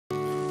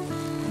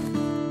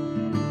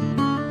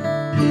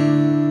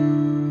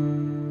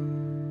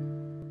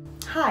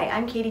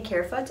I'm Katie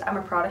Carefoot. I'm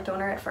a product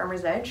owner at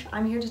Farmer's Edge.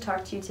 I'm here to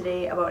talk to you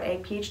today about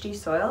Ag PhD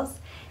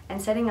soils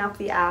and setting up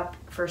the app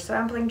for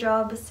sampling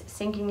jobs,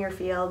 syncing your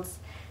fields,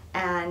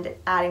 and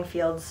adding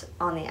fields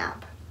on the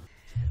app.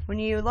 When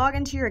you log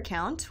into your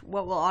account,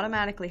 what will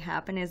automatically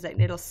happen is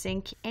that it'll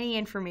sync any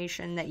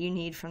information that you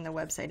need from the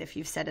website if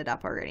you've set it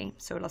up already.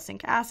 So it'll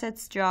sync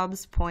assets,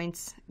 jobs,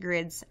 points,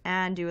 grids,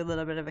 and do a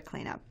little bit of a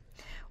cleanup.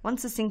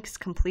 Once the sync is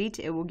complete,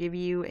 it will give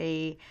you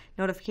a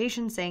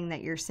notification saying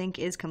that your sync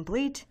is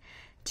complete.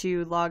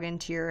 To log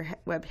into your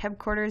web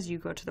headquarters, you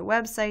go to the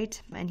website,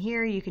 and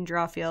here you can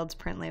draw fields,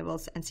 print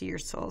labels, and see your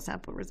soil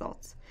sample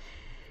results.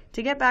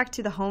 To get back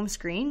to the home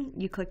screen,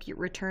 you click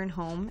Return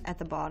Home at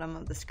the bottom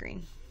of the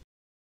screen.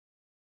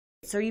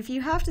 So if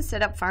you have to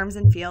set up farms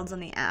and fields on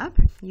the app,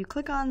 you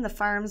click on the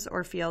Farms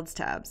or Fields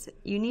tabs.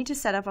 You need to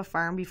set up a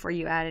farm before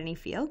you add any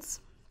fields.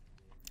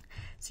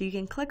 So you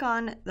can click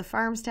on the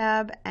Farms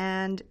tab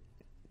and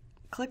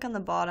click on the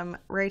bottom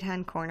right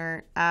hand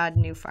corner, Add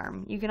New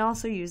Farm. You can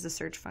also use the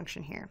search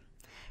function here.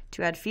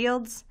 To add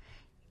fields,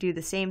 do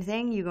the same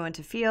thing. You go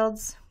into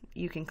Fields,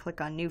 you can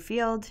click on New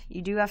Field.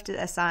 You do have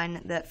to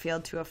assign that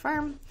field to a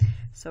farm.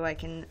 So I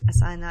can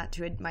assign that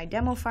to my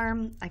demo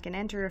farm. I can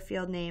enter a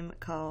field name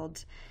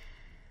called,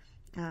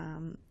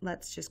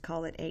 let's just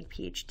call it Ag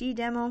PhD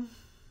Demo.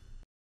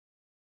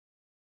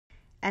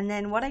 And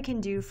then what I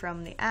can do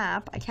from the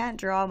app, I can't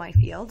draw my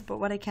field, but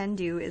what I can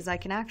do is I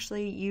can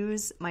actually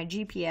use my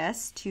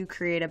GPS to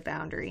create a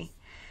boundary.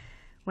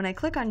 When I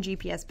click on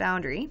GPS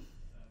boundary,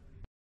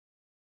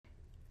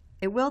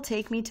 it will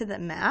take me to the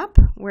map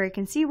where I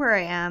can see where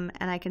I am,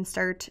 and I can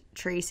start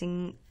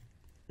tracing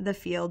the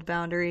field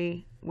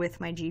boundary with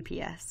my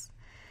GPS.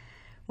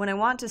 When I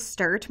want to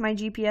start my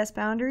GPS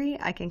boundary,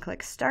 I can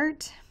click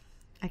Start,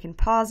 I can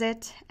pause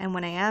it, and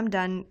when I am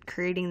done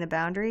creating the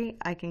boundary,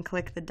 I can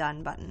click the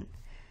Done button.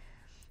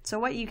 So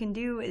what you can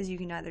do is you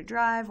can either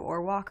drive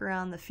or walk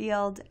around the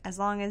field as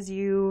long as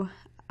you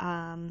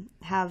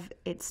have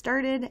it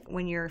started.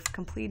 When you're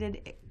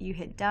completed, you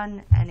hit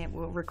done and it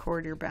will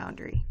record your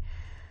boundary.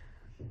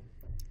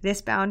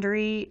 This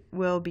boundary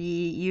will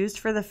be used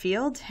for the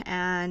field,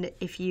 and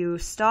if you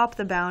stop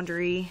the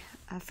boundary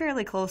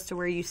fairly close to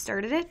where you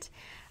started it,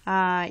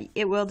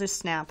 it will just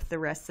snap the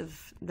rest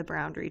of the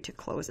boundary to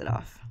close it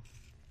off.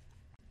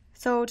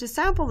 So to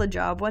sample the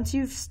job, once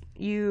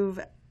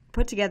you've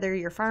put together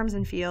your farms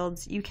and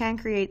fields, you can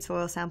create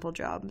soil sample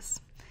jobs.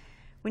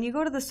 When you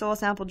go to the soil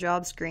sample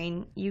job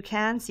screen, you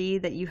can see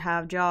that you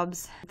have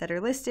jobs that are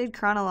listed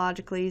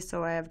chronologically.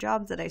 So I have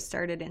jobs that I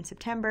started in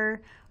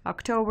September,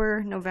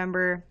 October,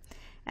 November,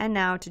 and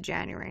now to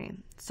January.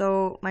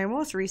 So my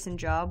most recent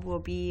job will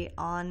be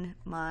on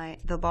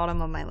the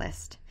bottom of my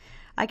list.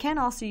 I can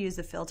also use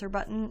the filter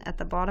button at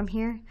the bottom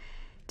here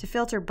to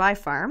filter by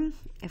farm.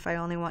 If I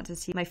only want to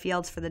see my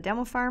fields for the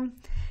demo farm,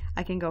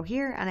 I can go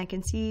here and I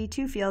can see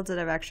 2 fields that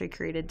I've actually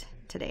created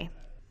today.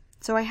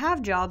 So I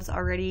have jobs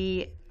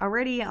already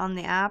on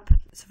the app.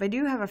 So if I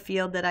do have a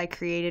field that I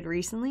created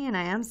recently and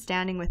I am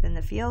standing within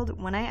the field,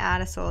 when I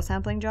add a soil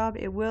sampling job,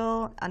 it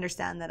will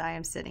understand that I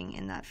am sitting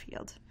in that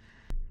field.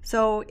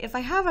 So if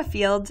I have a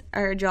field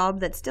or a job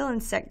that's still in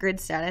set grid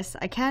status,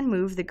 I can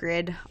move the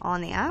grid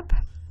on the app.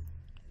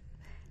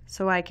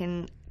 So I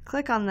can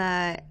click on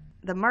the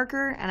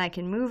marker and I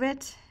can move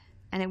it,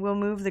 and it will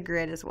move the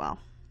grid as well.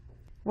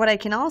 What I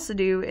can also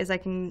do is I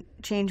can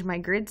change my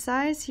grid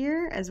size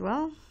here as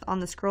well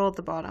on the scroll at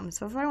the bottom.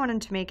 So if I wanted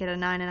to make it a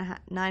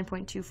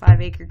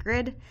 9.25 acre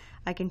grid,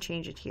 I can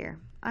change it here.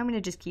 I'm going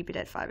to just keep it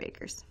at 5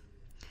 acres.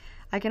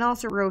 I can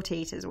also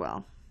rotate as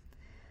well.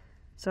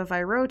 So if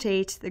I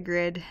rotate the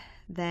grid,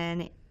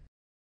 then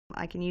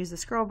I can use the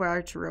scroll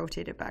bar to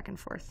rotate it back and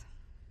forth.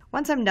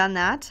 Once I'm done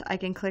that, I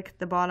can click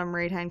the bottom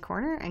right hand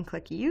corner and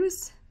click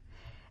Use,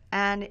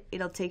 and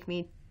it'll take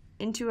me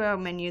into a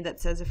menu that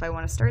says if I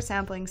want to start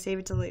sampling, save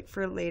it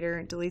for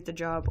later, delete the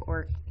job,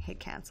 or hit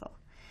cancel.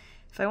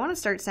 If I want to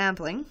start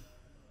sampling,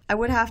 I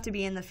would have to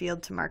be in the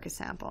field to mark a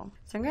sample.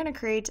 So I'm going to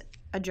create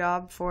a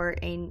job for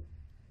a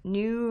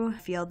new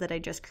field that I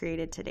just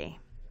created today.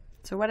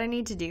 So what I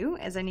need to do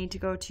is I need to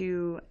go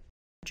to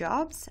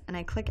Jobs and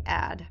I click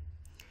Add.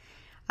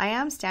 I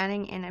am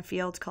standing in a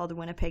field called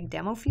Winnipeg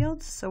Demo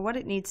Field, so what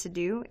it needs to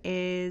do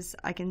is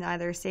I can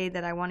either say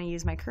that I want to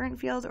use my current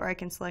field or I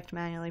can select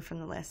manually from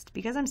the list.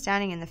 Because I'm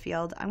standing in the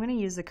field, I'm going to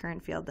use the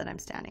current field that I'm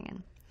standing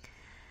in.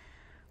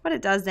 What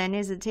it does then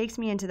is it takes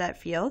me into that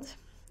field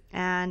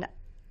and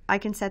I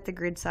can set the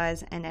grid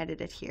size and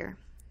edit it here.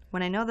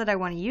 When I know that I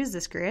want to use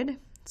this grid,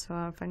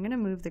 so if I'm going to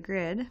move the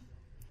grid,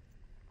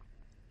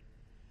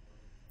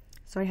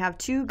 so I have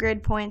 2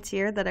 grid points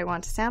here that I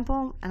want to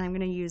sample, and I'm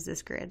going to use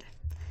this grid.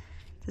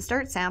 To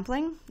start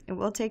sampling, it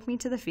will take me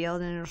to the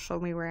field and it'll show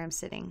me where I'm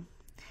sitting.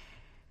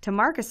 To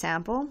mark a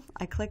sample,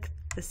 I click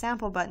the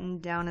sample button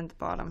down at the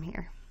bottom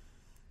here.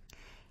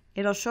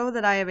 It'll show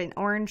that I have an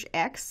orange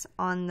X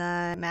on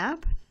the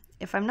map.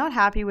 If I'm not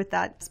happy with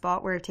that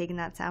spot where I've taken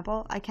that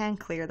sample, I can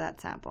clear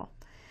that sample.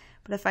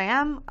 But if I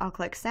am, I'll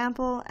click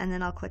Sample and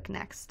then I'll click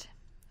Next.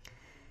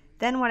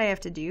 Then what I have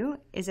to do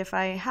is if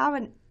I have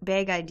a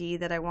bag ID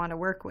that I want to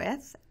work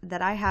with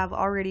that I have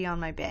already on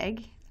my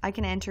bag, I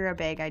can enter a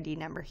bag ID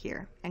number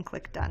here and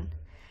click done.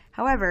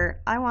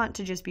 However, I want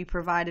to just be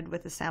provided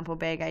with a sample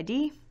bag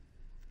ID.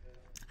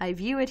 I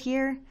view it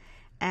here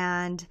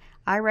and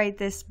I write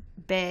this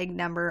bag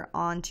number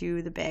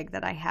onto the bag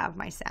that I have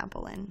my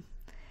sample in.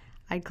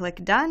 I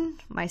click done,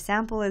 my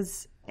sample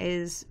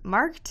is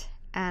marked,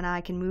 and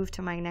I can move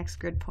to my next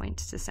grid point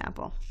to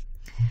sample.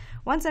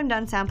 Once I'm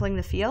done sampling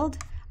the field,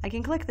 I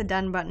can click the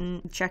done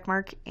button check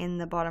mark in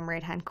the bottom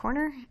right hand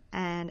corner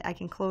and I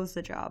can close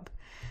the job.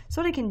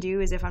 So what I can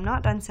do is if I'm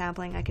not done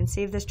sampling, I can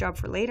save this job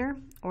for later,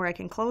 or I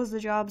can close the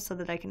job so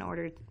that I can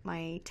order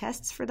my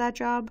tests for that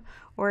job,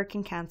 or I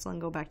can cancel and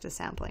go back to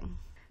sampling.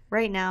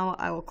 Right now,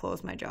 I will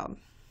close my job.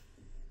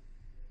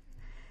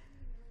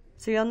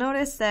 So you'll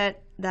notice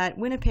that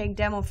Winnipeg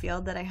demo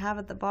field that I have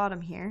at the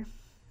bottom here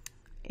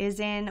is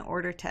in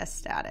order test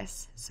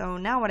status. So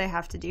now what I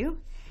have to do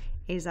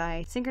is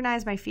I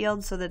synchronize my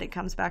field so that it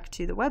comes back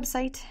to the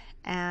website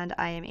and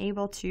I am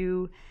able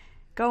to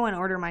go and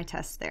order my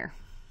tests there.